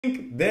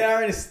They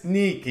are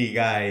sneaky,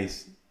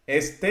 guys.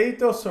 A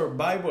state of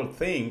survival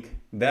think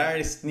they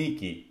are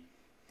sneaky.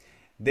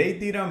 They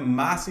did a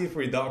massive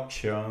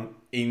reduction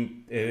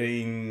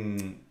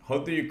in how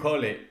do you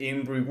call it,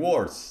 in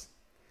rewards,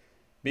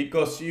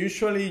 because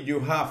usually you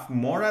have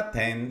more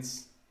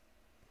attempts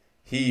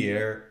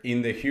here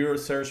in the hero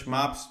search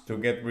maps to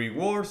get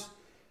rewards.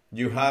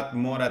 You had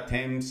more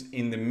attempts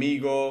in the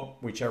Migo,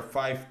 which are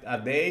 5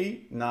 a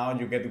day. Now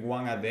you get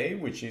 1 a day,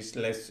 which is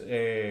less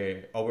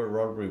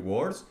overall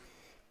rewards.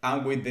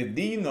 And with the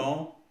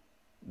Dino,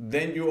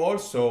 then you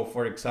also,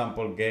 for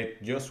example,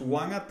 get just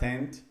 1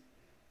 attempt,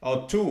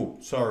 or 2,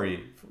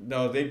 sorry.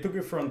 No, they took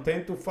it from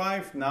 10 to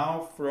 5,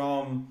 now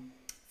from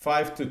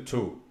 5 to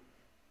 2.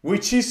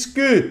 Which is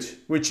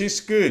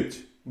good,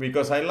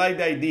 because I like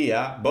the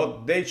idea,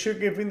 but they should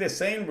give me the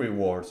same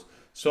rewards.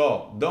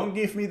 So don't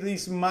give me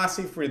this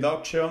massive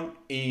reduction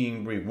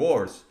in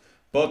rewards.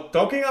 But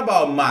talking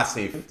about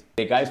massive,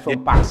 the guys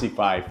from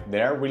Packsify,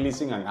 they are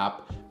releasing an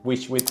app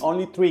which with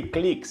only 3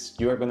 clicks,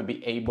 you are going to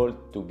be able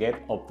to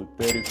get up to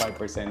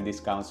 35%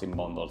 discounts in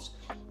bundles.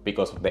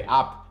 Because of the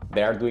app,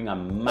 they are doing a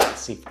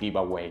massive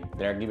giveaway.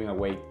 They are giving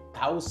away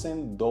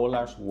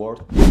 $1,000 worth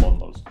of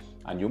bundles.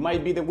 And you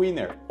might be the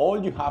winner.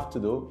 All you have to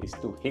do is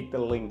to hit the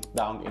link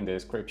down in the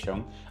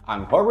description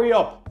and hurry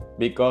up,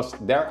 because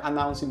they're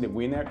announcing the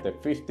winner the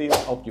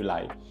 15th of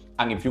July.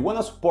 And if you want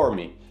to support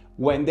me,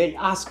 when they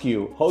ask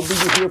you, how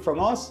did you hear from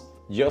us?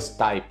 Just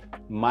type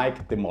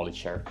Mike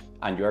Demolisher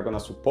and you are going to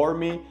support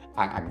me.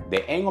 And at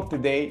the end of the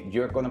day,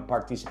 you're going to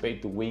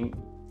participate to win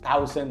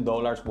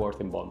 $1,000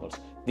 worth in bundles.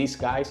 These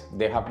guys,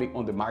 they have been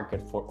on the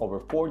market for over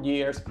 4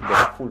 years. They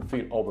have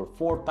fulfilled over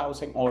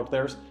 4,000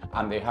 orders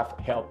and they have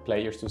helped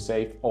players to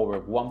save over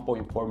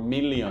 1.4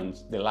 million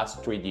the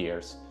last 3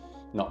 years.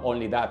 Not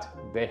only that,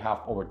 they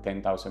have over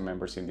 10,000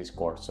 members in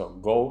Discord. So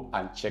go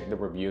and check the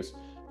reviews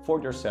for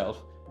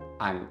yourself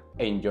and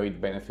enjoy the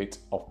benefits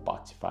of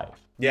Packsify.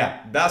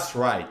 Yeah, that's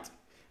right.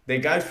 The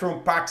guys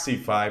from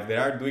Packsify, they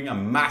are doing a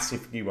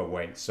massive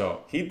giveaway.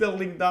 So hit the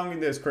link down in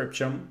the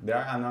description. They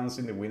are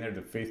announcing the winner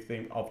the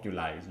 15th of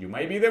July. You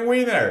might be the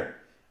winner.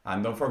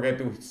 And don't forget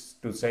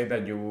to say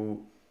that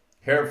you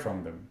heard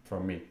from them,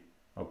 from me.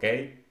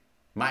 Okay?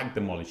 Mike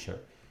Demolisher.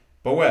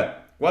 But well,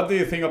 what do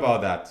you think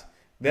about that?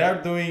 They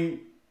are doing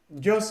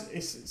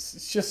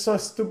it's just so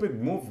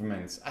stupid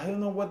movements. I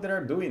don't know what they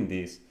are doing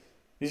this.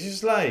 It's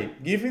just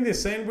like giving the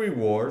same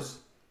rewards,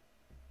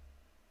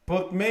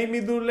 but make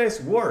me do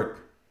less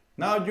work.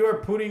 Now you're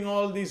putting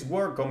all this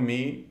work on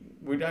me,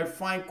 which I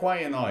find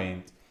quite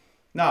annoying.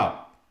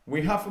 Now,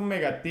 we have a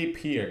mega tip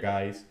here,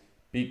 guys,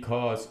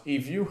 because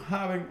if you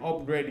haven't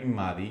upgraded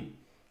Maddi,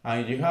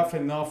 and you have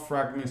enough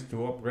fragments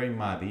to upgrade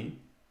Maddi,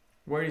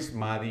 where is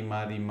Maddi?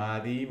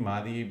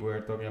 Maddi,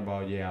 we're talking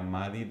about, yeah,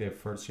 Maddi, the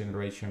first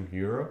generation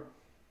hero.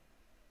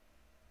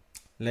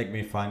 Let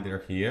me find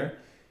it here.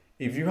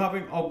 If you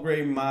haven't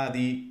upgraded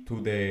Maddi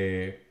to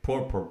the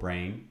purple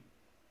brain,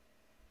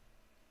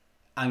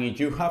 and if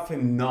you have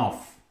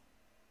enough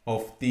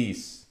of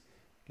these,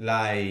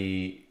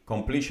 like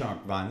completion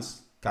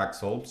advanced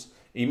capsules,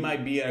 it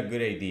might be a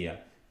good idea.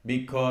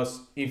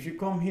 Because if you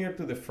come here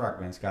to the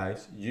fragments,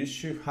 guys, you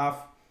should have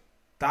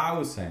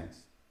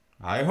thousands.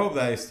 I hope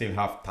that I still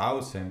have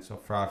thousands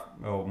of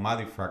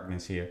Maddi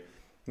fragments here.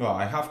 Well,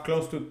 I have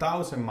close to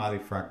 1,000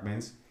 Maddi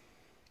fragments.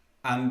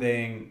 And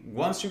then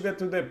once you get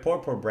to the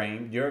purple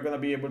brain, you're going to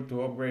be able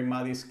to upgrade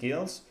Maddi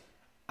skills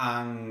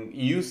and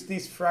use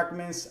these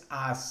fragments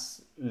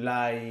as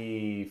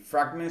like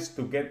fragments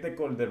to get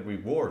the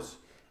rewards.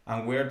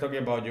 And we're talking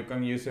about you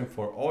can use them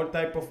for all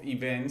type of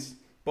events,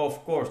 but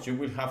of course you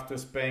will have to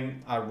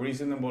spend a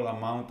reasonable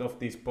amount of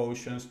these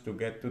potions to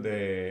get to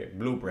the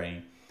blue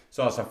brain.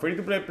 So as a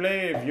free-to-play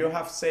player, if you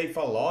have saved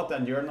a lot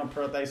and you're not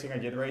prioritizing a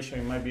generation,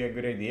 it might be a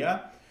good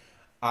idea.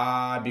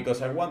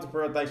 Because I want to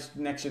prioritize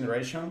next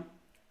generation,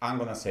 I'm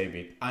gonna save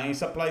it. And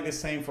it's applied the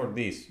same for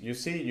this. You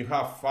see, you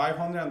have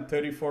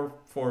 534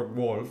 for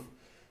Wolf.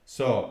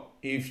 So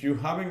if you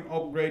haven't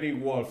upgraded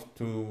Wolf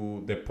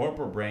to the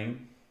purple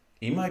brain,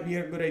 it might be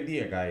a good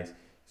idea, guys,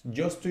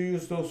 just to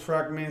use those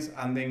fragments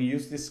and then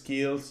use the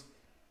skills,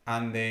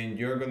 and then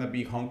you're gonna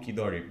be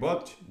honky-dory.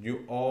 But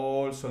you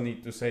also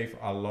need to save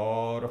a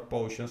lot of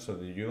potions so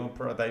that you don't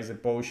prioritize the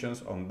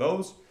potions on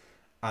those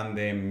and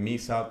then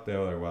miss out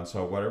the other one.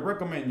 So what I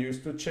recommend you is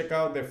to check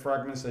out the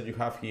fragments that you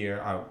have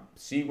here.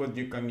 See what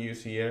you can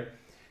use here,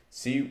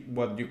 see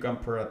what you can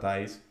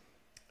prioritize.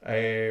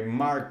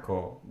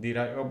 Marco, did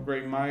I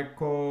upgrade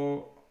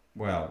Marco?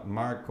 Well,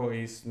 Marco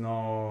is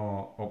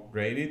not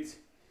upgraded,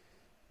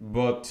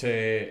 but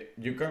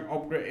you can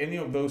upgrade any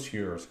of those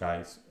heroes,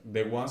 guys,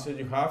 the ones that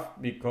you have,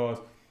 because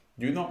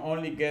you not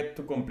only get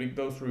to complete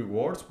those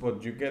rewards,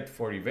 but you get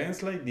for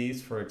events like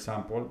this, for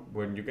example,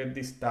 when you get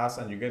these tasks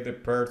and you get the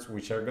perks,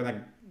 which are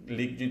gonna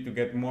lead you to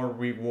get more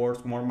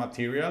rewards, more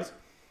materials.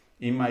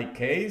 In my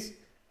case,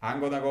 I'm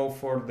gonna go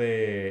for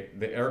the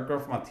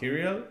aircraft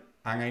material,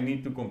 and I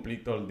need to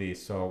complete all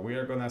this. So we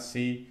are gonna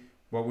see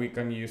what we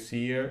can use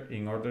here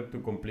in order to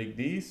complete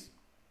this.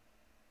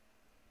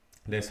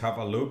 Let's have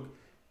a look.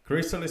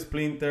 Crystal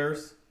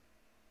splinters,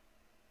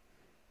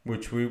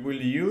 which we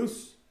will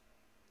use.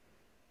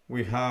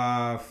 We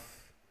have,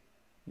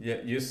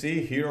 yeah, you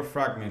see hero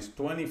fragments,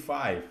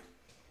 25.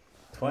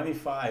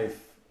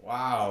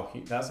 Wow,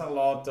 that's a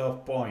lot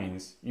of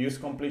points. Use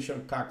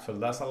completion capsule,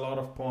 that's a lot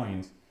of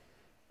points.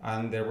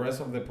 And the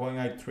rest of the point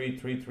are 3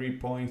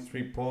 points,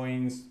 3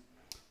 points.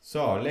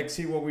 So let's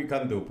see what we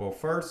can do. But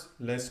first,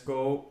 let's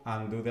go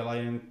and do the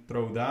lion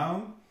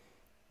throwdown,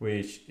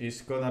 which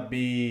is gonna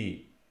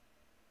be,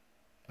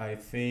 I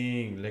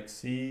think, let's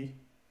see.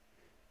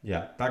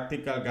 Yeah,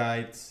 tactical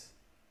guides.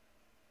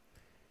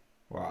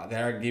 Wow,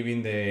 they are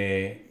giving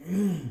the,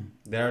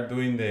 they are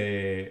doing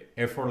the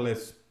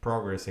effortless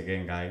progress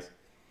again, guys.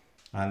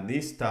 And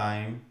this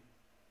time,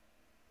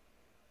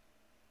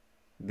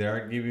 they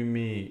are giving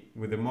me,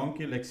 with the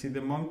monkey, let's see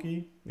the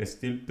monkey, it's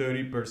still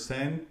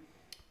 30%,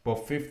 but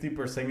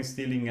 50% is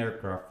still in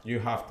aircraft. You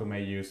have to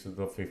make use of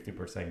those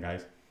 50%,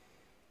 guys.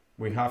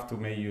 We have to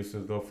make use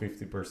of those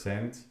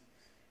 50%.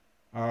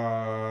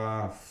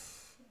 I'm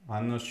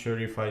not sure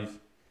if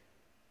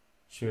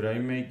should I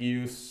make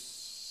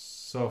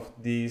use of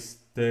these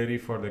 30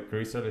 for the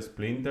crystal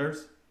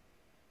splinters.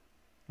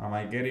 Am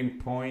I getting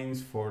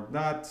points for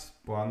that?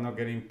 But I'm not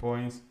getting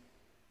points.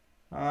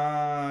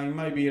 It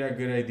might be a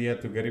good idea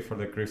to get it for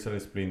the crystal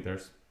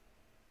splinters,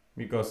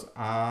 because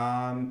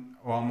am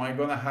I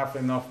gonna have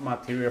enough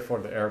material for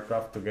the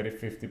aircraft to get it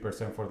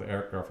 50% for the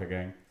aircraft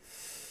again?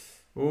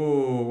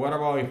 Ooh, what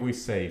about if we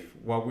save?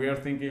 What we are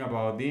thinking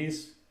about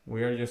this,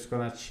 we are just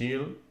gonna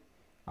chill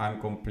and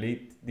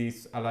complete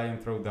this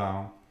alliance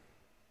throwdown.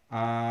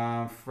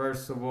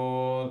 First of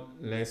all,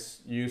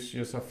 let's use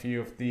just a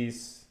few of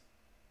these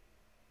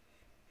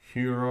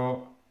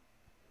hero.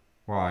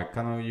 Well, I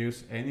cannot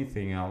use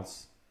anything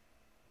else.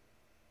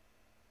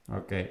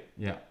 Okay,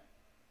 yeah.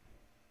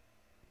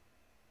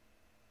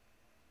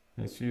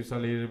 Let's use a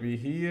little bit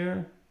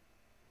here.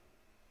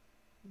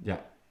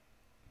 Yeah.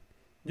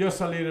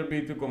 Just a little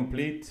bit to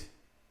complete.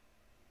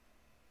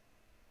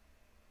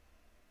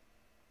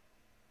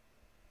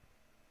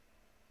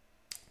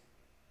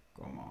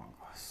 Come on,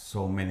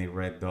 so many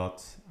red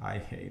dots. I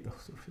hate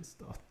those red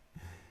dots.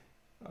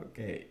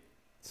 Okay,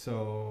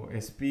 so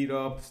speed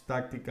up,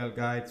 tactical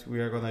guides. We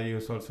are gonna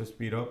use also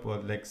speed up,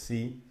 but let's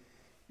see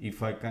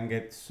if I can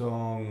get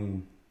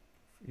some,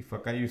 if I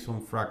can use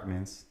some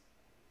fragments.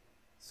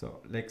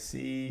 So let's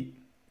see.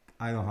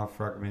 I don't have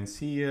fragments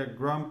here.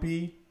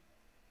 Grumpy,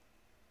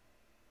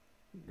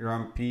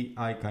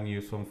 I can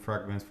use some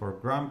fragments for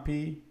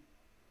Grumpy.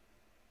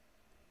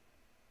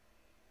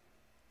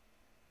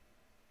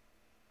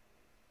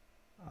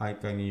 I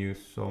can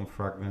use some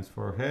fragments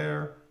for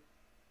her.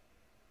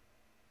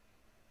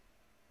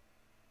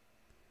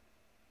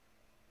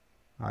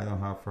 I don't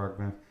have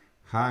fragments.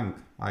 Hank,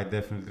 I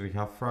definitely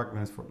have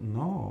fragments for,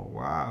 no,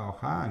 wow,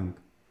 Hank.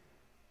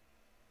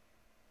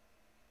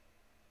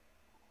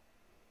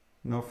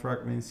 No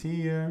fragments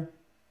here.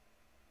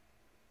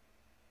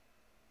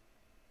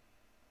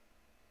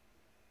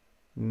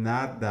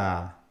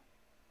 Nada.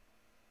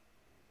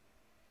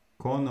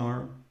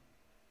 Connor.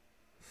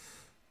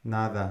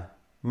 Nada.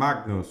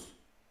 Magnus.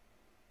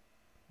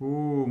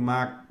 Ooh,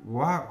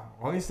 wow.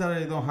 Why is that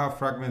I don't have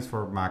fragments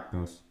for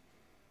Magnus?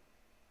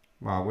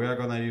 Wow, we are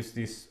gonna use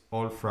these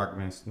all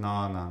fragments. No.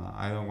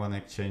 I don't want to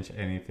exchange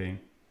anything.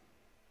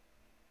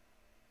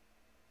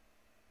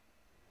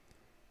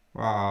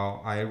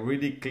 Wow, I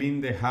really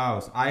cleaned the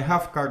house. I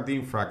have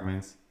Cardine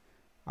fragments.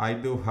 I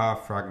do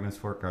have fragments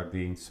for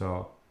Cardine,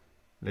 so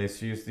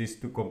let's use this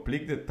to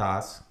complete the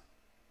task.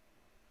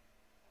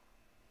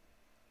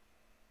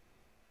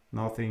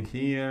 Nothing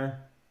here.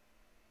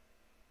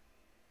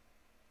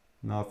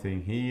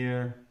 Nothing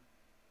here.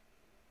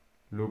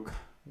 Look.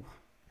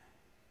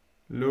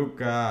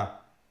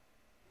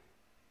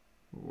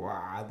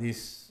 Wow,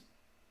 these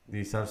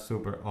are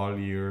super all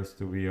yours,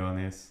 to be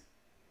honest.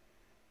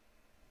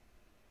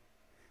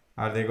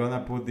 Are they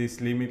gonna put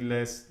this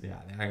limitless?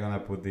 Yeah, they are gonna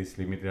put this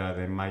limitless.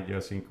 They might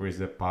just increase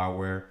the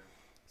power.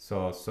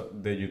 So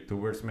the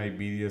YouTubers make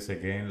videos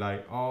again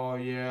like, oh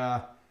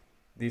yeah,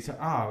 these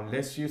are,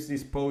 let's use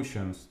these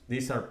potions.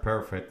 These are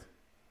perfect.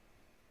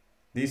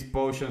 These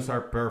potions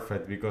are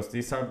perfect because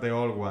these are the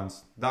old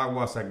ones. That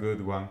was a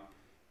good one.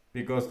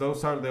 Because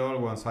those are the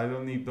old ones. I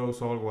don't need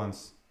those old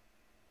ones.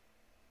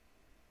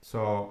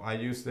 So I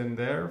use them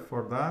there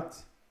for that.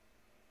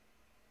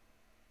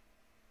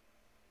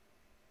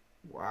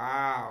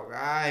 Wow,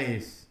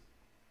 guys.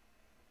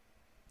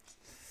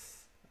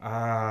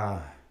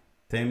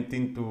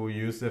 Tempting to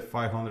use the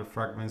 500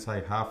 fragments I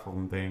have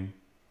on them.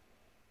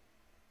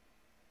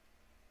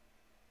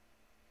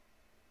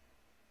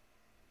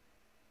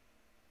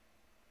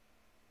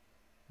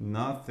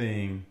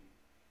 Nothing.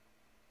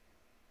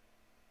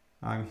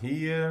 And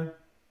here,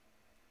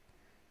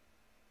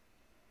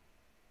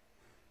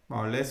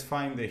 well, let's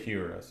find the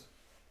heroes.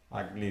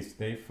 At least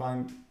they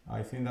find,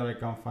 I think that I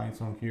can find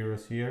some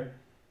heroes here.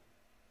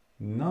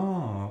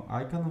 No,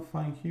 I cannot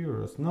find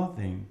heroes,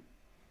 nothing.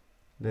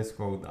 Let's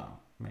go down,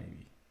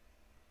 maybe.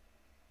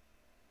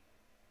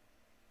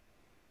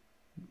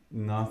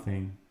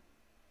 Nothing.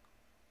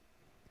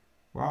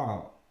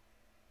 Wow.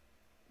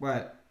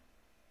 Well,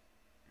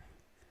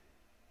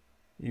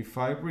 If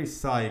I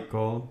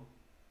recycle,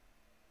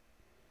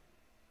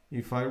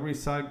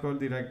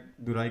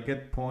 do I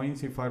get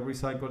points if I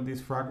recycle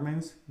these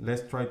fragments?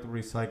 Let's try to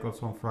recycle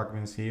some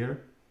fragments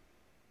here.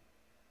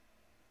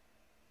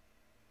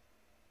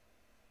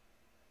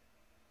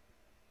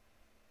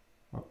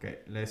 Okay,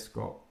 let's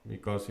go.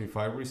 Because if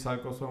I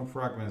recycle some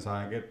fragments and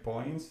I get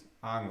points,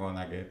 I'm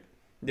gonna get,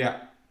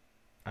 yeah,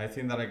 I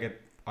think that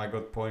I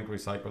got point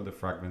recycle the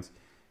fragments.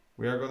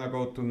 We are gonna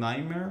go to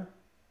Nightmare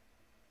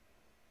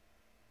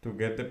to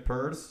get the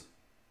purse.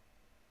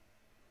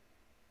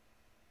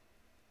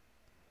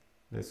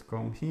 Let's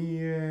come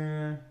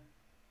here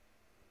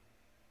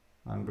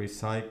and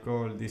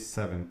recycle this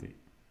 70.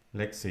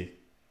 Let's see.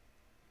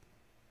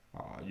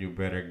 Oh, you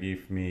better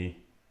give me.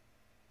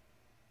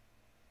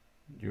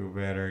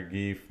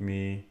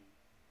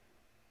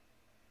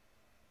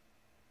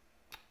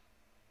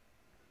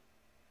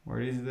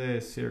 Where is the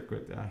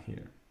circuit?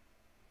 Here.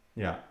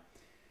 Yeah,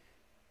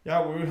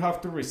 we will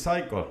have to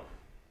recycle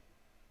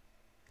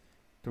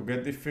to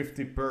get the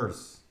 50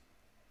 purse.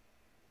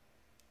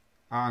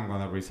 I'm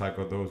gonna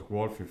recycle those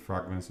Wolfie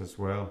fragments as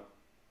well.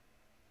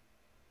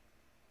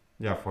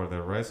 Yeah, for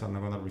the rest I'm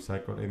not gonna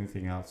recycle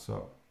anything else.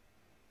 So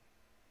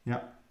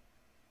yeah.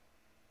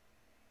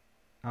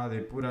 They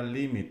put a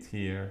limit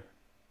here.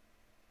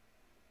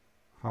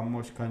 How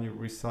much can you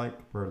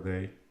recycle per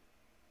day?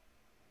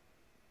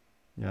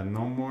 Yeah,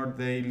 no more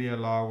daily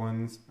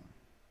allowance.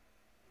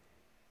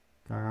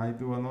 Can I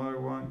do another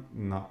one?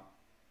 No.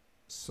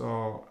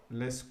 So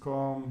let's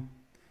come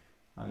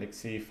and let's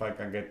see if I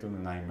can get to the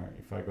Nightmare.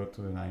 If I go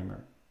to the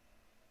Nightmare.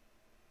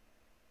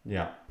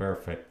 Yeah,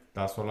 perfect.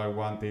 That's all I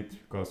wanted,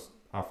 because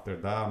after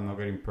that I'm not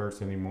getting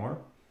purse anymore.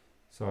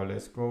 So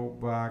let's go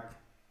back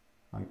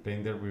and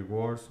claim the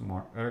rewards.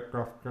 More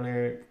aircraft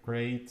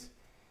crates,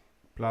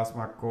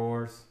 plasma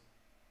cores,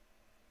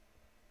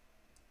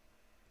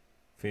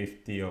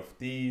 50 of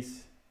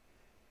these.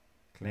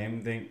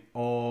 Claim them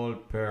all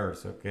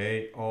pairs,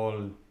 okay,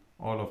 all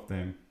of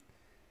them.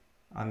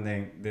 And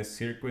then the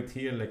circuit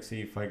here, let's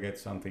see if I get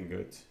something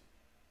good.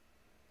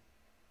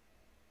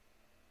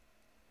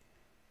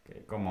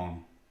 Okay, come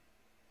on.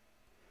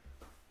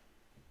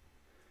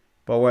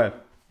 But well,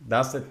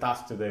 that's the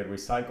task today.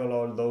 Recycle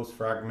all those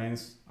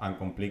fragments and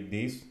complete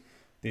this.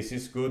 This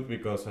is good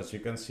because, as you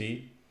can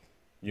see,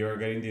 you're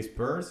getting this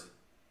purse,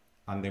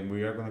 and then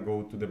we are gonna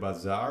go to the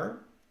bazaar,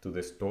 to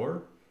the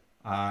store,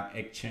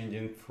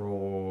 exchanging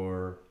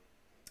for,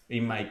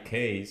 in my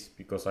case,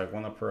 because I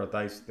want to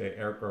prioritize the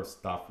aircraft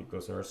stuff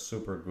because they're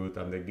super good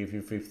and they give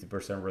you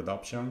 50%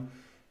 reduction,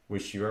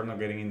 which you are not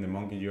getting in the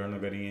monkey, you are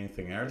not getting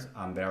anything else,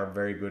 and they are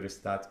very good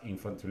stats,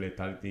 infantry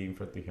lethality,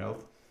 infantry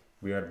health.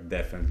 We are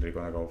definitely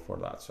gonna go for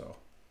that. So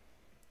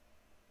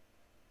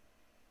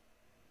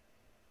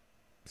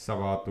it's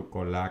about to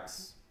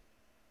collapse.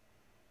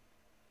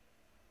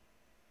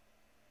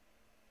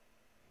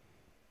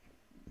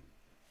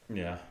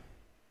 Yeah.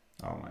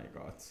 Oh my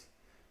god.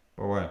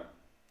 But well,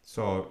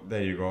 so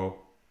there you go.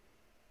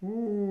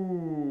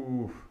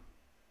 Ooh.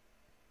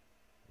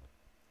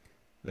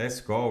 Let's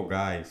go,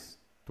 guys.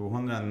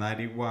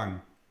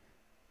 291.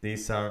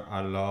 These are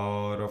a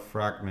lot of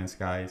fragments,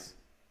 guys.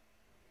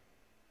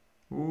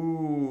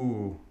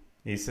 Ooh.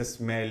 It's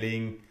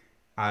smelling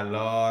a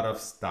lot of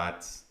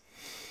stats.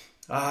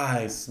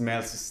 It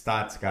smells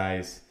stats,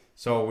 guys.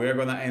 So we're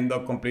gonna end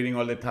up completing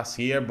all the tasks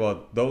here,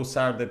 but those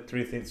are the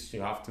 3 things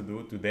you have to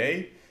do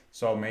today.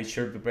 So make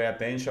sure to pay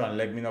attention and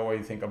let me know what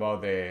you think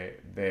about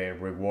the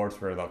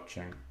rewards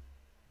reduction.